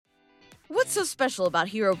What's so special about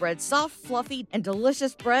Hero Bread's soft, fluffy, and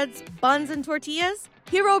delicious breads, buns, and tortillas?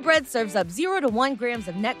 Hero Bread serves up 0 to 1 grams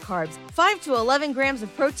of net carbs, 5 to 11 grams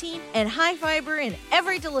of protein, and high fiber in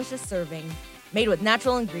every delicious serving. Made with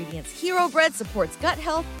natural ingredients, Hero Bread supports gut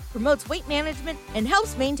health, promotes weight management, and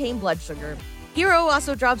helps maintain blood sugar. Hero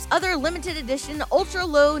also drops other limited edition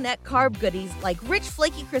ultra-low net carb goodies like rich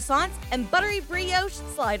flaky croissants and buttery brioche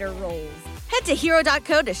slider rolls. Head to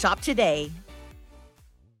hero.co to shop today.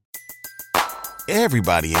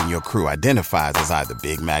 Everybody in your crew identifies as either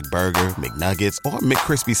Big Mac Burger, McNuggets, or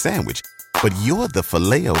McCrispy Sandwich. But you're the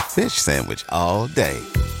Filet-O-Fish Sandwich all day.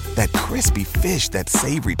 That crispy fish, that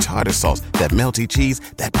savory tartar sauce, that melty cheese,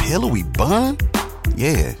 that pillowy bun.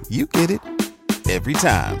 Yeah, you get it. Every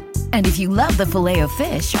time. And if you love the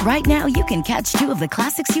Filet-O-Fish, right now you can catch 2 of the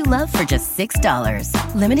classics you love for just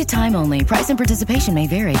 $6. Limited time only. Price and participation may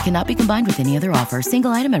vary. Cannot be combined with any other offer.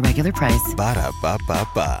 Single item at regular price.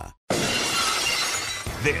 Ba-da-ba-ba-ba.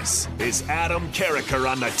 This is Adam Carricker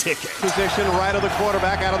on the ticket. Position right of the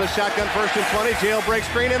quarterback, out of the shotgun, 1st and 20. Jailbreak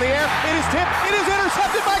screen in the air. It is tipped. It is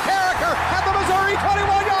intercepted by Carricker at the Missouri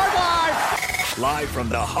 21-yard line. Live from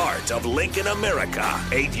the heart of Lincoln, America,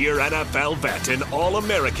 8-year NFL vet and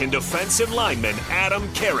All-American defensive lineman Adam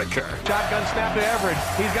Carricker. Shotgun snap to Everett.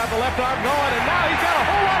 He's got the left arm going, and now he's got a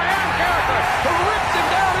whole lot of Adam Carricker who rips him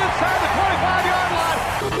down inside the 25-yard line.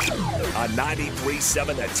 On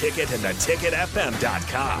 93.7 The Ticket and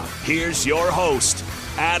theticketfm.com. Here's your host,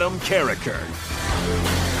 Adam Carricker.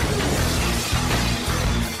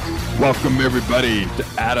 Welcome, everybody, to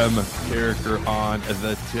Adam Carricker on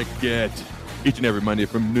The Ticket. Each and every Monday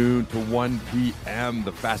from noon to 1 p.m.,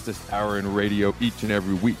 the fastest hour in radio each and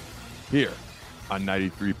every week here on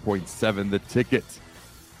 93.7 The Ticket.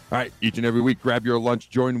 All right, each and every week, grab your lunch,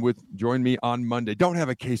 join me on Monday. Don't have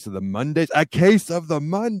a case of the Mondays, a case of the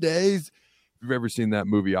Mondays. If you've ever seen that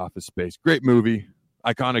movie, Office Space, great movie,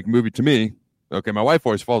 iconic movie to me. Okay, my wife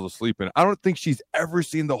always falls asleep in it. I don't think she's ever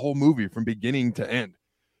seen the whole movie from beginning to end.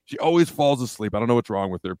 She always falls asleep. I don't know what's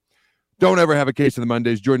wrong with her. Don't ever have a case of the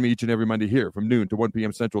Mondays. Join me each and every Monday here from noon to 1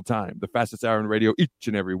 p.m. Central Time, the fastest hour in radio each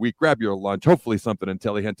and every week. Grab your lunch. Hopefully something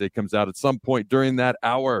intelligente comes out at some point during that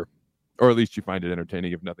hour, or at least you find it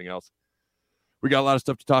entertaining, if nothing else. We got a lot of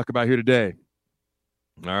stuff to talk about here today.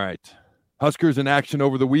 All right. Huskers in action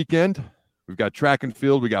over the weekend. We've got track and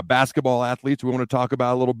field. We got basketball athletes we want to talk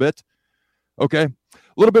about a little bit. Okay. A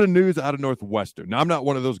little bit of news out of Northwestern. Now, I'm not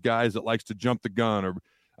one of those guys that likes to jump the gun, or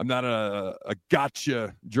I'm not a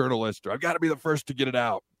gotcha journalist, or I've got to be the first to get it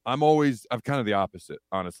out. I'm kind of the opposite,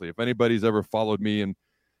 honestly. If anybody's ever followed me and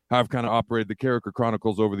how I've kind of operated the Carricker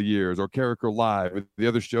Chronicles over the years, or Carricker Live, or the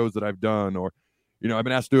other shows that I've done, or, I've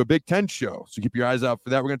been asked to do a Big Ten show. So keep your eyes out for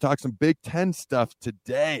that. We're going to talk some Big Ten stuff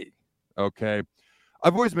today. Okay.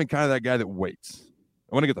 I've always been kind of that guy that waits.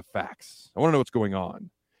 I want to get the facts. I want to know what's going on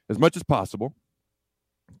as much as possible.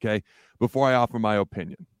 Okay. Before I offer my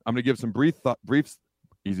opinion, I'm going to give some brief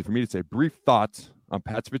thoughts on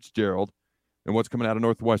Pat Fitzgerald and what's coming out of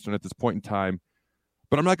Northwestern at this point in time.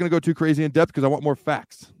 But I'm not going to go too crazy in depth because I want more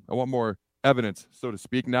facts. I want more evidence, so to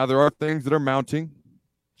speak. Now, there are things that are mounting.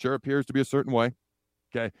 Sure appears to be a certain way.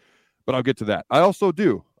 Okay. But I'll get to that. I also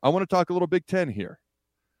do. I want to talk a little Big Ten here.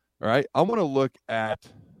 All right. I want to look at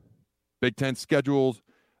Big Ten schedules,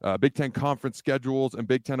 Big Ten conference schedules, and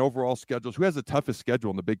Big Ten overall schedules. Who has the toughest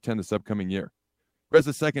schedule in the Big Ten this upcoming year? Who has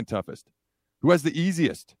the second toughest? Who has the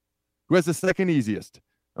easiest? Who has the second easiest?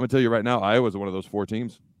 I'm going to tell you right now, Iowa's one of those 4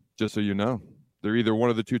 teams, just so you know. They're either one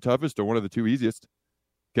of the 2 toughest or one of the 2 easiest.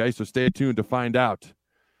 Okay, so stay tuned to find out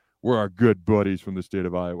where our good buddies from the state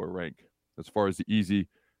of Iowa rank as far as the easy,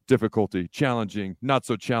 difficulty, challenging, not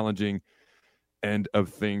so challenging end of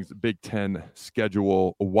things, Big Ten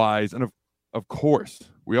schedule-wise. And of course,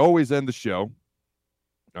 we always end the show,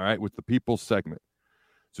 all right, with the People's segment.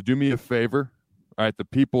 So do me a favor, all right, the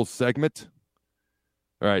People's segment.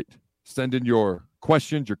 All right, send in your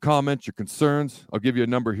questions, your comments, your concerns. I'll give you a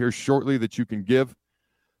number here shortly that you can give.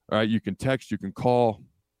 All right, you can text, you can call.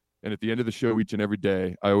 And at the end of the show each and every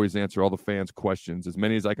day, I always answer all the fans' questions, as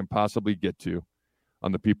many as I can possibly get to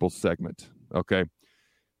on the People's segment. Okay,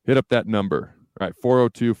 hit up that number. All right,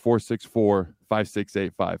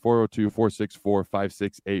 402-464-5685.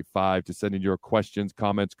 402-464-5685 to send in your questions,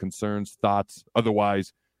 comments, concerns, thoughts,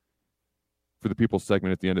 otherwise, for the People's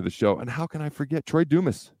segment at the end of the show. And how can I forget Troy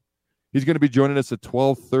Dumas? He's going to be joining us at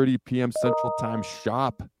 12:30 p.m. Central Time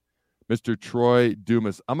sharp. Mr. Troy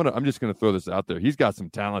Dumas. I'm just going to throw this out there. He's got some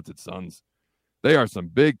talented sons. They are some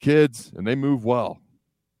big kids, and they move well.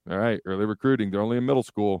 All right, early recruiting. They're only in middle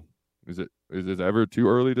school. Is it ever too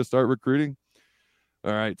early to start recruiting?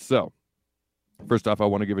 All right, so First off, I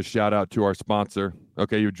want to give a shout out to our sponsor.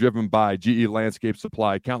 Okay, you're driven by GE Landscape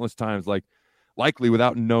Supply countless times, likely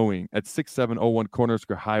without knowing, at 6701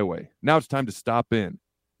 Cornhusker Highway. Now it's time to stop in.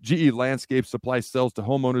 GE Landscape Supply sells to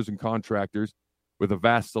homeowners and contractors with a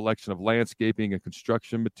vast selection of landscaping and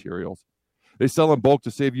construction materials. They sell in bulk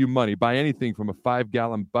to save you money. Buy anything from a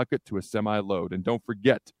 5-gallon bucket to a semi-load. And don't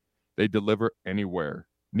forget, they deliver anywhere,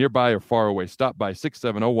 nearby or far away. Stop by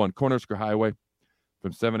 6701 Cornhusker Highway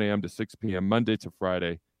from 7 a.m. to 6 p.m. Monday to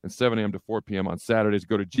Friday and 7 a.m. to 4 p.m. on Saturdays.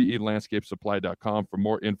 Go to gelandscapesupply.com for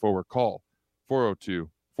more info or call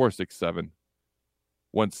 402-467-1627.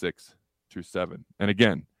 And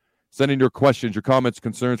again, send in your questions, your comments,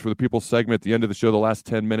 concerns for the People segment at the end of the show, the last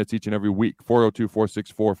 10 minutes each and every week.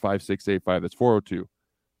 402-464-5685. That's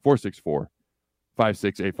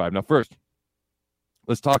 402-464-5685. Now, first,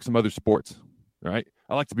 let's talk some other sports, all right?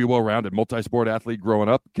 I like to be well-rounded, multi-sport athlete growing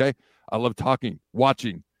up, okay? I love talking,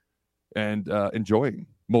 watching, and enjoying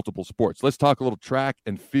multiple sports. Let's talk a little track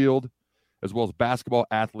and field, as well as basketball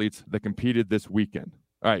athletes that competed this weekend.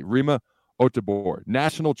 All right, Rima Otibor,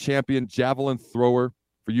 national champion javelin thrower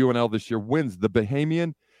for UNL this year, wins the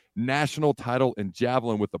Bahamian national title in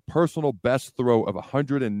javelin with a personal best throw of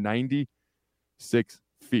 196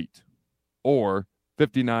 feet, or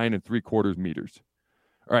 59 3/4 meters.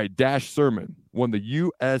 All right, Dash Sermon won the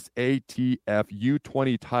USATF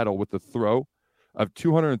U20 title with a throw of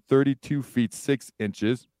 232 feet 6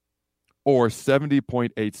 inches, or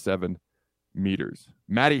 70.87 meters.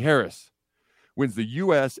 Maddie Harris wins the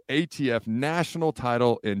USATF national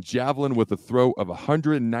title in javelin with a throw of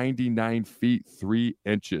 199 feet 3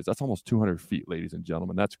 inches. That's almost 200 feet, ladies and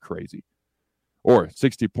gentlemen. That's crazy. Or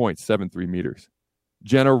 60.73 meters.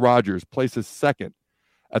 Jenna Rogers places second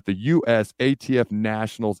at the USATF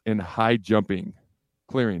Nationals in high jumping,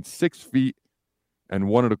 clearing 6 feet and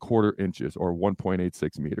 1 1/4 inches, or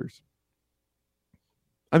 1.86 meters.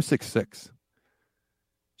 I'm 6'6".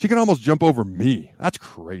 She can almost jump over me. That's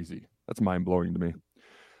crazy. That's mind-blowing to me.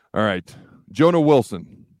 All right. Jonah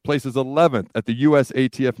Wilson places 11th at the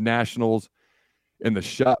USATF Nationals in the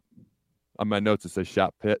shot. On my notes, it says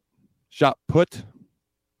shot put.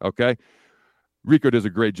 Okay. Rico does a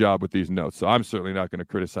great job with these notes, so I'm certainly not going to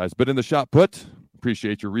criticize. But in the shot put,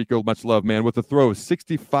 appreciate you, Rico. Much love, man. With a throw of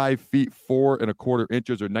 65 feet 4 1/4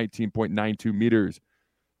 inches, or 19.92 meters.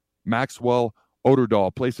 Maxwell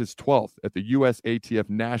Oderdahl places 12th at the USATF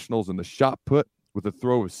Nationals in the shot put with a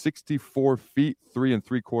throw of 64 feet 3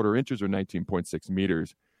 3/4 inches, or 19.6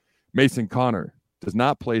 meters. Mason Connor does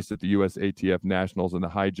not place at the USATF Nationals in the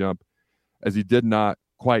high jump, as he did not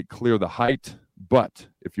quite clear the height. But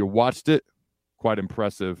if you watched it, quite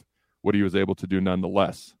impressive what he was able to do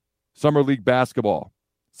nonetheless. Summer League basketball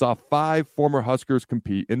saw 5 former Huskers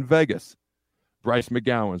compete in Vegas. Bryce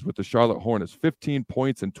McGowan's with the Charlotte Hornets, 15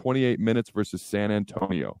 points in 28 minutes versus San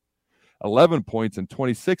Antonio. 11 points in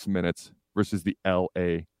 26 minutes versus the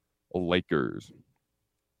LA Lakers.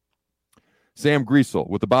 Sam Griesel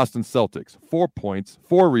with the Boston Celtics, 4 points,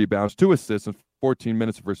 4 rebounds, 2 assists in 14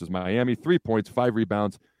 minutes versus Miami, 3 points, 5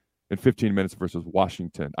 rebounds in 15 minutes versus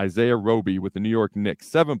Washington. Isaiah Roby with the New York Knicks,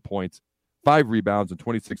 7 points, 5 rebounds in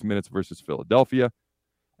 26 minutes versus Philadelphia,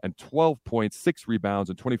 and 12 points, 6 rebounds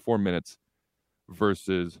in 24 minutes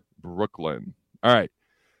versus Brooklyn. All right.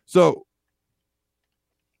 So,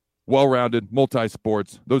 well-rounded,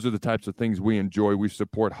 multi-sports. Those are the types of things we enjoy. We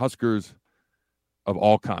support Huskers of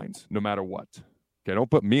all kinds, no matter what. Okay, don't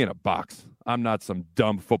put me in a box. I'm not some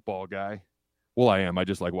dumb football guy. Well, I am. I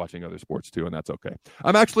just like watching other sports too, and that's okay.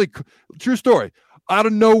 I'm actually, true story, out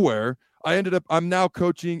of nowhere, I'm now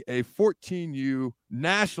coaching a 14U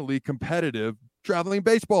nationally competitive traveling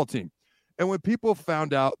baseball team. And when people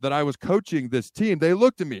found out that I was coaching this team, they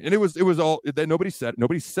looked at me, and it was all, nobody said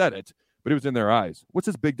it, but it was in their eyes. What's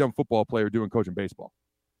this big dumb football player doing coaching baseball?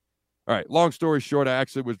 All right, long story short, I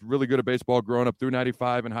actually was really good at baseball growing up through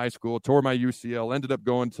 95 in high school, tore my UCL, ended up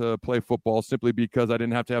going to play football simply because I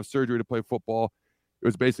didn't have to have surgery to play football. It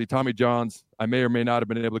was basically Tommy John's. I may or may not have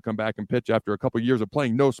been able to come back and pitch after a couple of years of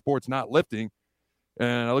playing no sports, not lifting.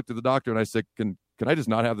 And I looked at the doctor and I said, can I just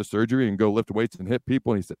not have the surgery and go lift weights and hit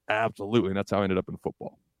people? And he said, absolutely. And that's how I ended up in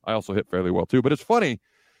football. I also hit fairly well too. But it's funny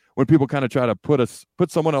when people kind of try to put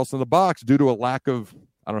someone else in the box due to a lack of,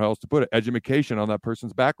 I don't know how else to put it, education on that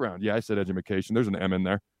person's background. Yeah, I said education. There's an M in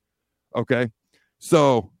there. Okay.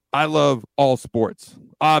 So I love all sports.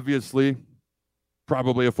 Obviously,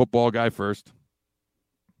 probably a football guy first,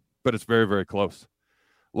 but it's very, very close.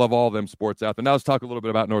 Love all them sports out there. Now let's talk a little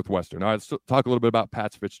bit about Northwestern. All right, let's talk a little bit about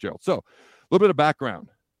Pat Fitzgerald. So a little bit of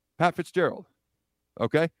background. Pat Fitzgerald,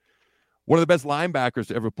 okay? One of the best linebackers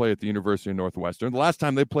to ever play at the University of Northwestern. The last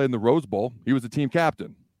time they played in the Rose Bowl, he was the team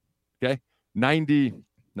captain, okay?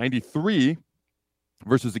 93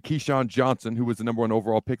 versus a Keyshawn Johnson, who was the number 1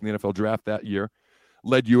 overall pick in the NFL draft that year,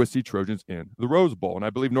 led USC Trojans in the Rose Bowl. And I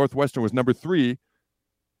believe Northwestern was number 3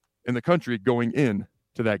 in the country going in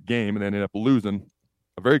to that game and ended up losing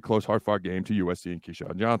a very close, hard-fought game to USC and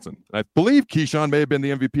Keyshawn Johnson. And I believe Keyshawn may have been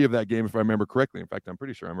the MVP of that game, if I remember correctly. In fact, I'm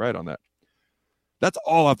pretty sure I'm right on that. That's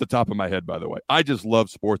all off the top of my head, by the way. I just love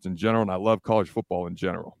sports in general, and I love college football in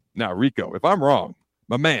general. Now, Rico, if I'm wrong,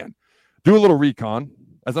 my man, do a little recon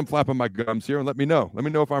as I'm flapping my gums here and let me know. Let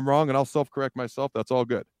me know if I'm wrong, and I'll self-correct myself. That's all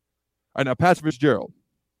good. All right, now, Pat Fitzgerald.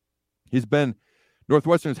 He's been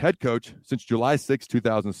Northwestern's head coach since July 6,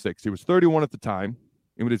 2006. He was 31 at the time,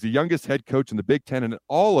 and was the youngest head coach in the Big Ten and in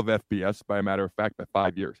all of FBS, by a matter of fact, by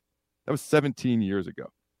 5 years. That was 17 years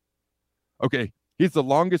ago. Okay, he's the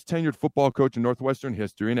longest tenured football coach in Northwestern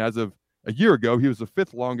history, and as of a year ago, he was the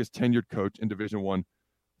 5th longest tenured coach in Division I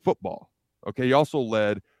football. Okay, he also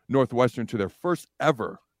led Northwestern to their first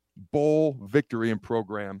ever bowl victory in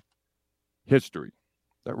program history.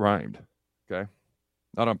 That rhymed, okay?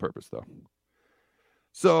 Not on purpose, though.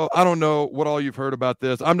 So I don't know what all you've heard about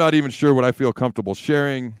this. I'm not even sure what I feel comfortable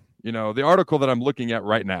sharing. You know, the article that I'm looking at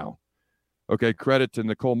right now, okay, credit to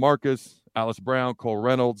Nicole Marcus, Alice Brown, Cole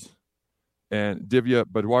Reynolds, and Divya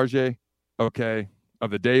Badwarje, okay,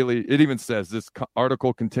 of the Daily. It even says this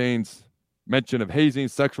article contains mention of hazing,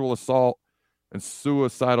 sexual assault, and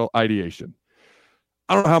suicidal ideation.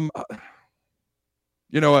 I don't know how,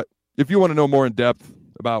 you know what, if you want to know more in depth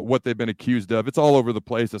about what they've been accused of, it's all over the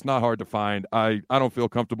place. It's not hard to find. I don't feel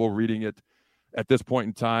comfortable reading it at this point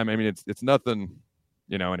in time. I mean, it's nothing,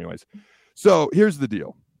 you know, anyways. So here's the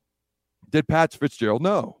deal. Did Pat Fitzgerald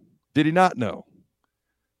know? Did he not know?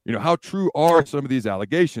 You know, how true are some of these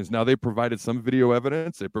allegations? Now, they provided some video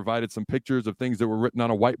evidence. They provided some pictures of things that were written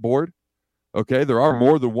on a whiteboard. Okay, there are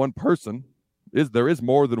more than one person. There is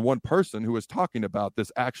more than one person who is talking about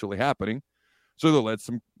this actually happening. So there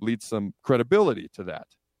leads some credibility to that.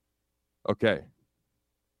 Okay.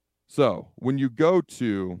 So when you go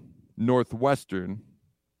to Northwestern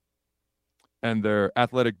and their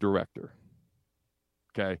athletic director,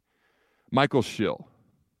 okay, Michael Schill,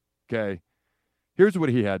 okay, here's what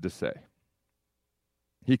he had to say.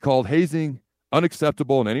 He called hazing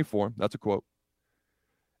unacceptable in any form. That's a quote.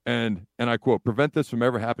 And I quote, prevent this from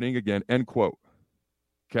ever happening again, end quote.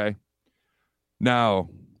 Okay. Now,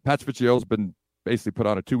 Pat Fitzgerald's been basically put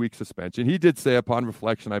on a 2-week suspension. He did say, upon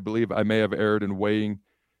reflection, I believe I may have erred in weighing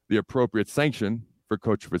the appropriate sanction for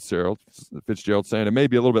Coach Fitzgerald, saying it may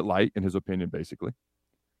be a little bit light in his opinion, basically.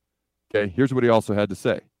 Okay, here's what he also had to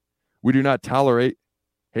say. We do not tolerate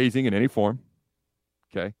hazing in any form.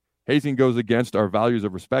 Okay, hazing goes against our values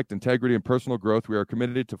of respect, integrity, and personal growth. We are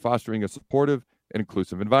committed to fostering a supportive and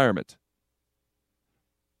inclusive environment.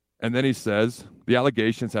 And then he says, the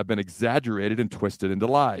allegations have been exaggerated and twisted into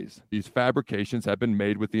lies. These fabrications have been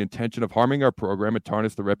made with the intention of harming our program and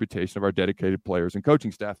tarnish the reputation of our dedicated players and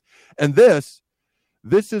coaching staff. And this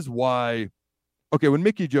is why, okay, when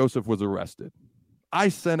Mickey Joseph was arrested, I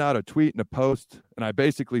sent out a tweet and a post, and I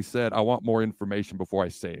basically said, I want more information before I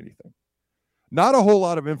say anything. Not a whole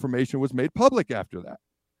lot of information was made public after that.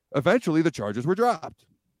 Eventually, the charges were dropped.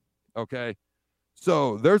 Okay?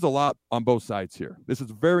 So there's a lot on both sides here. This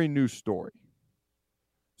is a very new story.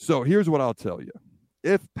 So here's what I'll tell you.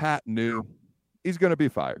 If Pat knew, he's going to be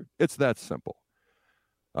fired. It's that simple.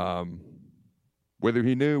 Whether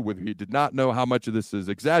he knew, whether he did not know how much of this is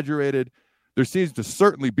exaggerated, there seems to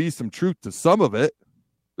certainly be some truth to some of it.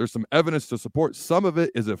 There's some evidence to support some of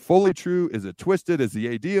it. Is it fully true? Is it twisted? Is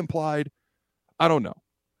the AD implied? I don't know.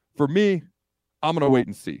 For me, I'm going to wait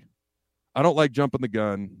and see. I don't like jumping the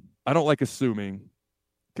gun. I don't like assuming,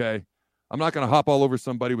 okay? I'm not going to hop all over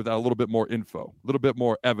somebody without a little bit more info, a little bit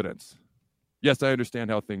more evidence. Yes, I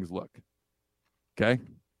understand how things look, okay?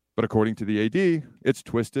 But according to the AD, it's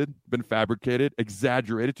twisted, been fabricated,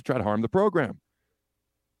 exaggerated to try to harm the program.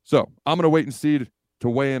 So I'm going to wait and see to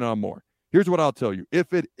weigh in on more. Here's what I'll tell you.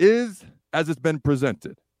 If it is as it's been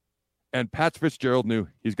presented and Pat Fitzgerald knew,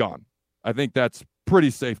 he's gone. I think that's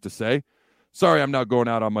pretty safe to say. Sorry, I'm not going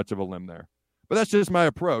out on much of a limb there. But that's just my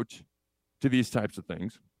approach to these types of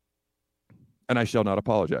things. And I shall not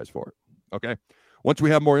apologize for it. Okay? Once we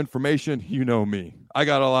have more information, you know me. I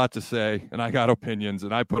got a lot to say, and I got opinions,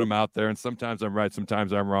 and I put them out there, and sometimes I'm right,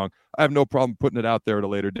 sometimes I'm wrong. I have no problem putting it out there at a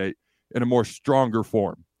later date in a more stronger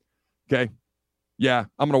form. Okay? Yeah,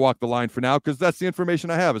 I'm going to walk the line for now because that's the information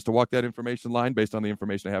I have, is to walk that information line based on the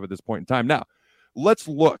information I have at this point in time. Now, let's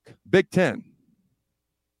look. Big Ten.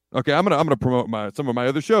 Okay, I'm gonna promote some of my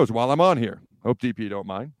other shows while I'm on here. Hope DP don't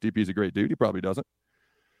mind. DP's a great dude. He probably doesn't.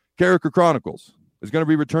 Character Chronicles is going to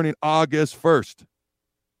be returning August 1st.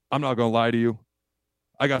 I'm not going to lie to you.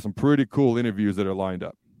 I got some pretty cool interviews that are lined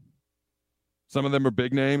up. Some of them are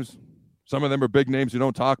big names. Some of them are big names who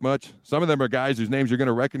don't talk much. Some of them are guys whose names you're going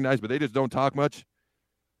to recognize, but they just don't talk much.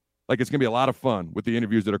 Like, it's going to be a lot of fun with the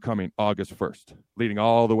interviews that are coming August 1st, leading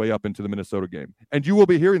all the way up into the Minnesota game. And you will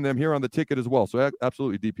be hearing them here on the ticket as well. So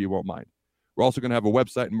absolutely, DP won't mind. We're also going to have a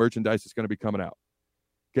website and merchandise that's going to be coming out.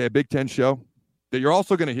 Okay, a Big Ten show that you're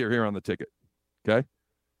also going to hear here on the ticket. Okay,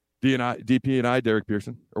 DP and I, Derek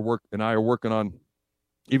Pearson, are working on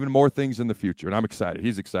even more things in the future, and I'm excited.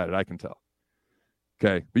 He's excited, I can tell.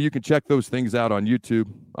 Okay, but you can check those things out on YouTube,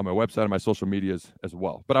 on my website, on my social medias as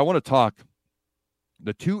well. But I want to talk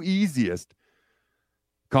the two easiest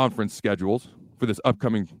conference schedules for this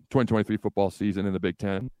upcoming 2023 football season in the Big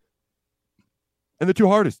Ten, and the two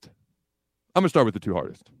hardest. I'm going to start with the two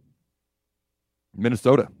hardest.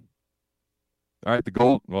 Minnesota. All right,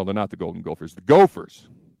 they're not the Golden Gophers. The Gophers,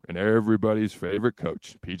 and everybody's favorite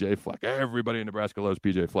coach, PJ Fleck. Everybody in Nebraska loves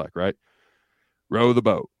PJ Fleck, right? Row the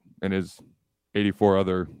boat, and his 84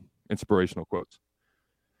 other inspirational quotes.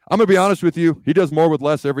 I'm going to be honest with you. He does more with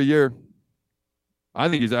less every year. I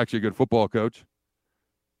think he's actually a good football coach.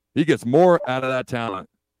 He gets more out of that talent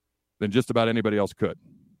than just about anybody else could.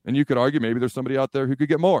 And you could argue maybe there's somebody out there who could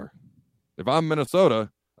get more. If I'm Minnesota,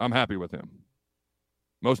 I'm happy with him.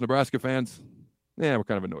 Most Nebraska fans, we're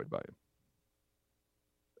kind of annoyed by him.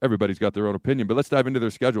 Everybody's got their own opinion, but let's dive into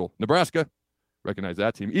their schedule. Nebraska, recognize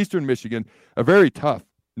that team. Eastern Michigan, a very tough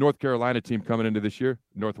North Carolina team coming into this year.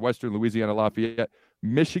 Northwestern, Louisiana Lafayette,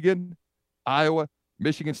 Michigan, Iowa,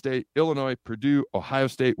 Michigan State, Illinois, Purdue, Ohio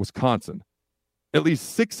State, Wisconsin. At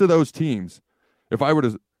least 6 of those teams, if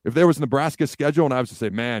there was Nebraska's schedule and I was to say,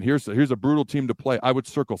 man, here's a brutal team to play, I would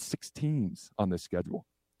circle 6 teams on this schedule.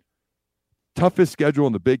 Toughest schedule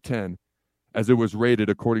in the Big Ten as it was rated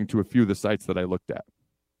according to a few of the sites that I looked at.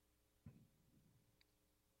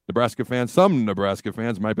 Some Nebraska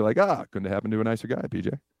fans might be like, couldn't have happened to a nicer guy,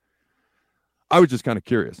 PJ. I was just kind of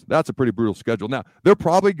curious. That's a pretty brutal schedule. Now, they're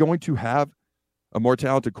probably going to have a more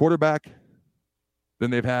talented quarterback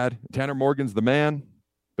than they've had. Tanner Morgan's the man,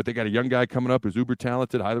 but they got a young guy coming up who's uber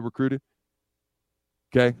talented, highly recruited.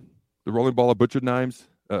 Okay, the rolling ball of butcher knives.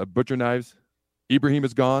 Ibrahim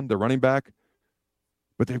is gone, the running back,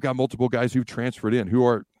 but they've got multiple guys who've transferred in who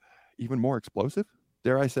are even more explosive,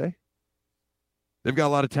 dare I say. They've got a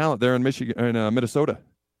lot of talent there in Minnesota,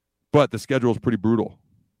 but the schedule is pretty brutal.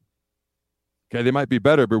 Okay, they might be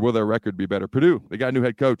better, but will their record be better? Purdue, they got a new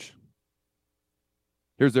head coach.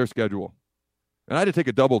 Here's their schedule. And I had to take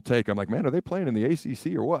a double take. I'm like, man, are they playing in the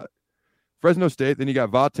ACC or what? Fresno State, then you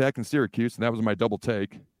got Vatech and Syracuse, and that was my double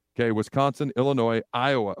take. Okay, Wisconsin, Illinois,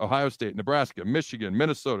 Iowa, Ohio State, Nebraska, Michigan,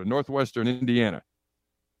 Minnesota, Northwestern, Indiana.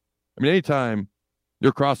 I mean, anytime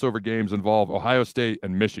your crossover games involve Ohio State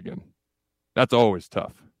and Michigan, that's always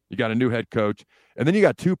tough. You got a new head coach, and then you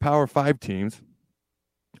got 2 Power 5 teams.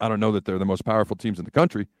 I don't know that they're the most powerful teams in the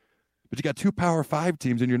country, but you got 2 Power 5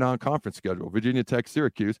 teams in your non-conference schedule, Virginia Tech,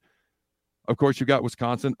 Syracuse. Of course, you got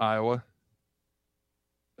Wisconsin, Iowa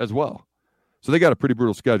as well. So they got a pretty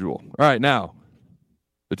brutal schedule. All right, now,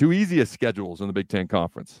 the 2 easiest schedules in the Big Ten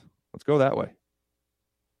Conference. Let's go that way.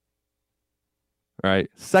 All right,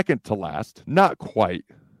 second to last, not quite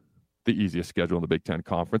the easiest schedule in the Big Ten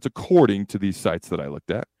Conference, according to these sites that I looked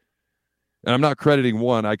at. And I'm not crediting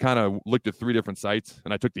one. I kind of looked at 3 different sites,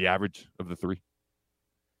 and I took the average of the 3.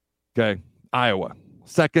 Okay, Iowa,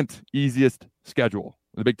 second easiest schedule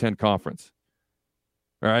in the Big Ten Conference.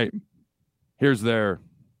 All right, here's their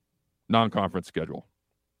non-conference schedule.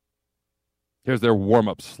 Here's their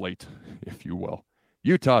warm-up slate, if you will.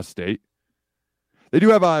 Utah State. They do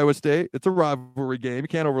have Iowa State. It's a rivalry game. You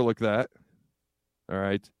can't overlook that. All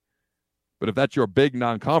right. But if that's your big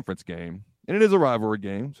non-conference game, and it is a rivalry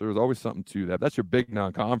game, so there's always something to that. If that's your big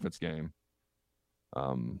non-conference game,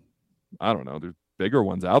 I don't know. There's bigger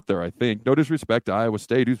ones out there, I think. No disrespect to Iowa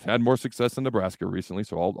State, who's had more success than Nebraska recently,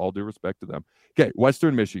 so all due respect to them. Okay,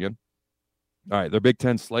 Western Michigan. All right, their Big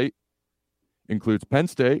Ten slate includes Penn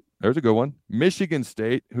State. There's a good one. Michigan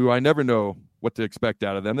State, who I never know what to expect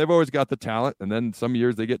out of them. They've always got the talent, and then some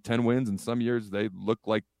years they get 10 wins, and some years they look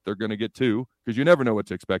like they're going to get 2, because you never know what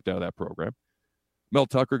to expect out of that program. Mel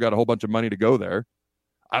Tucker got a whole bunch of money to go there.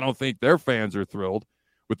 I don't think their fans are thrilled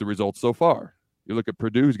with the results so far. You look at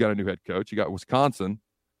Purdue, who's got a new head coach. You got Wisconsin,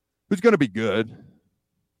 who's going to be good.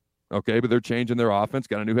 Okay, but they're changing their offense.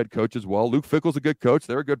 Got a new head coach as well. Luke Fickell's a good coach.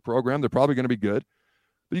 They're a good program. They're probably going to be good.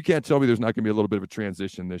 But you can't tell me there's not going to be a little bit of a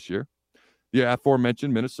transition this year. The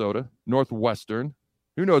aforementioned Minnesota, Northwestern.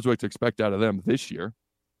 Who knows what to expect out of them this year?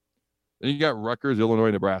 Then you got Rutgers,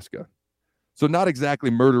 Illinois, Nebraska. So not exactly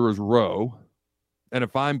murderer's row. And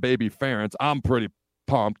if I'm Baby Ferentz, I'm pretty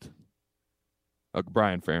pumped.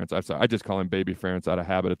 Brian Ferentz. I'm sorry. I just call him Baby Ferentz out of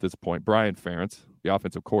habit at this point. Brian Ferentz, the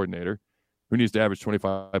offensive coordinator, who needs to average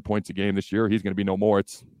 25 points a game this year. He's going to be no more.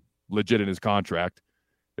 It's legit in his contract.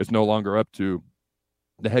 It's no longer up to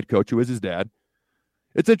the head coach, who is his dad.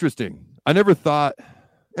 It's interesting. I never thought,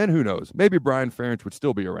 and who knows, maybe Brian Ferentz would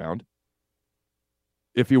still be around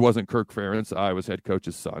if he wasn't Kirk Ferentz, Iowa's head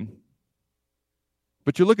coach's son.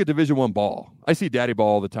 But you look at Division I ball. I see daddy ball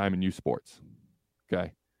all the time in youth sports.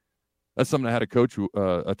 Okay. That's something I had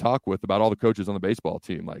a talk with about all the coaches on the baseball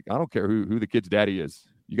team. Like, I don't care who the kid's daddy is.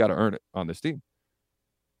 You got to earn it on this team.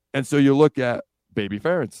 And so you look at Baby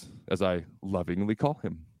Ferentz, as I lovingly call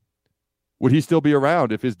him. Would he still be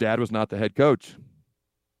around if his dad was not the head coach?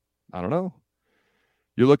 I don't know.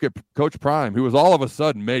 You look at Coach Prime, who has all of a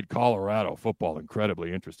sudden made Colorado football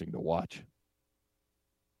incredibly interesting to watch.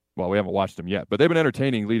 Well, we haven't watched them yet, but they've been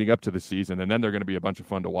entertaining leading up to the season, and then they're going to be a bunch of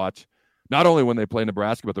fun to watch, not only when they play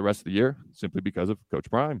Nebraska, but the rest of the year, simply because of Coach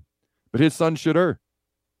Prime. But his son, Shadur,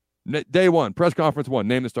 day one, press conference one,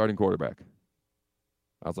 name the starting quarterback.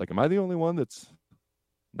 I was like, am I the only one that's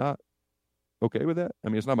not okay with that? I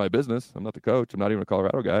mean, it's not my business. I'm not the coach. I'm not even a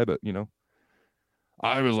Colorado guy, but, you know.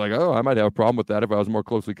 I was like, oh, I might have a problem with that if I was more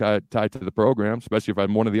closely tied to the program, especially if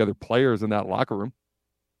I'm one of the other players in that locker room.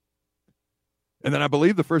 And then I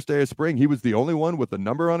believe the first day of spring, he was the only one with a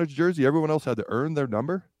number on his jersey. Everyone else had to earn their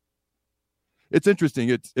number. It's interesting.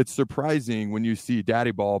 It's surprising when you see daddy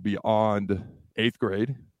ball beyond 8th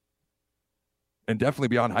grade and definitely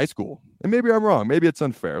beyond high school. And maybe I'm wrong. Maybe it's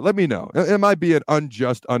unfair. Let me know. It might be an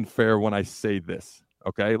unfair when I say this.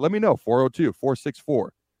 Okay? Let me know.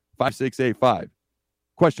 402-464-5685.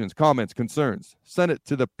 Questions, comments, concerns. Send it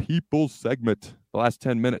to the People's segment the last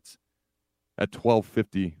 10 minutes at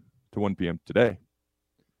 12:50 to 1 p.m. today.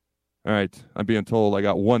 All right. I'm being told I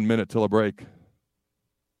got 1 minute till a break.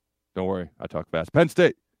 Don't worry. I talk fast. Penn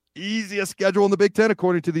State. Easiest schedule in the Big Ten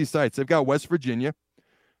according to these sites. They've got West Virginia,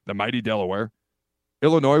 the mighty Delaware,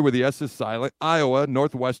 Illinois where the S is silent, Iowa,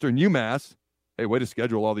 Northwestern, UMass. Hey, way to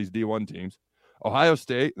schedule all these D1 teams. Ohio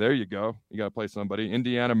State, there you go. You got to play somebody.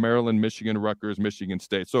 Indiana, Maryland, Michigan, Rutgers, Michigan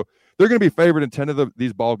State. So they're going to be favored in 10 of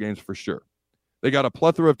these ball games for sure. They got a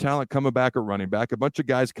plethora of talent coming back at running back, a bunch of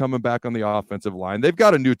guys coming back on the offensive line. They've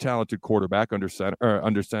got a new talented quarterback under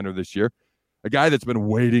center this year, a guy that's been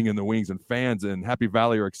waiting in the wings, and fans in Happy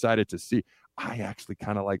Valley are excited to see. I actually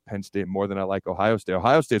kind of like Penn State more than I like Ohio State.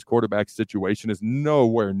 Ohio State's quarterback situation is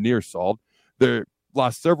nowhere near solved. They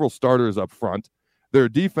lost several starters up front. Their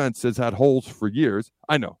defense has had holes for years.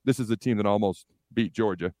 I know this is a team that almost beat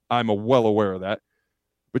Georgia. I'm well aware of that.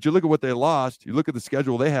 But you look at what they lost, you look at the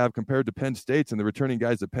schedule they have compared to Penn State's and the returning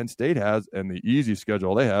guys that Penn State has and the easy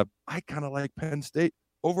schedule they have. I kind of like Penn State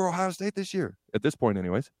over Ohio State this year, at this point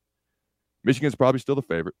anyways. Michigan's probably still the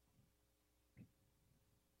favorite.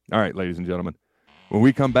 All right, ladies and gentlemen. When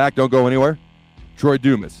we come back, don't go anywhere. Troy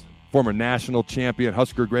Dumas, former national champion,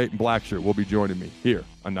 Husker great, and black shirt, will be joining me here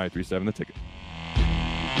on 93.7 The Ticket.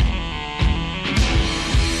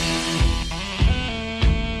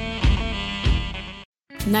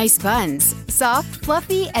 Nice buns, soft,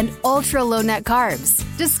 fluffy, and ultra-low net carbs.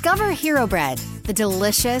 Discover Hero Bread, the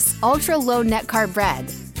delicious ultra-low net carb bread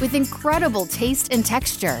with incredible taste and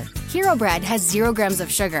texture. Hero Bread has 0 grams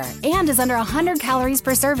of sugar and is under 100 calories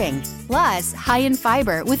per serving. Plus, high in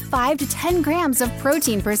fiber with 5 to 10 grams of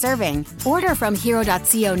protein per serving. Order from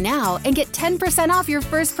hero.co now and get 10% off your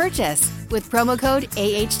first purchase with promo code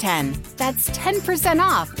AH10. That's 10%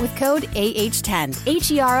 off with code AH10.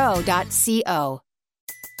 HERO.co.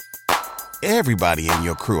 Everybody in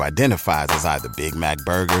your crew identifies as either Big Mac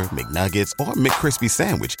Burger, McNuggets, or McCrispy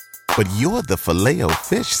Sandwich. But you're the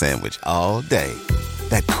Filet-O-Fish Sandwich all day.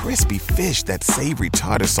 That crispy fish, that savory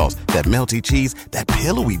tartar sauce, that melty cheese, that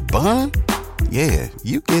pillowy bun. Yeah,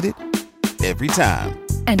 you get it. Every time.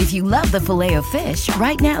 And if you love the Filet-O-Fish,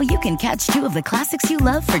 right now you can catch 2 of the classics you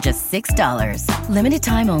love for just $6. Limited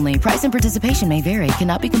time only. Price and participation may vary.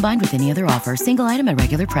 Cannot be combined with any other offer. Single item at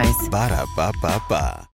regular price. Ba-da-ba-ba-ba.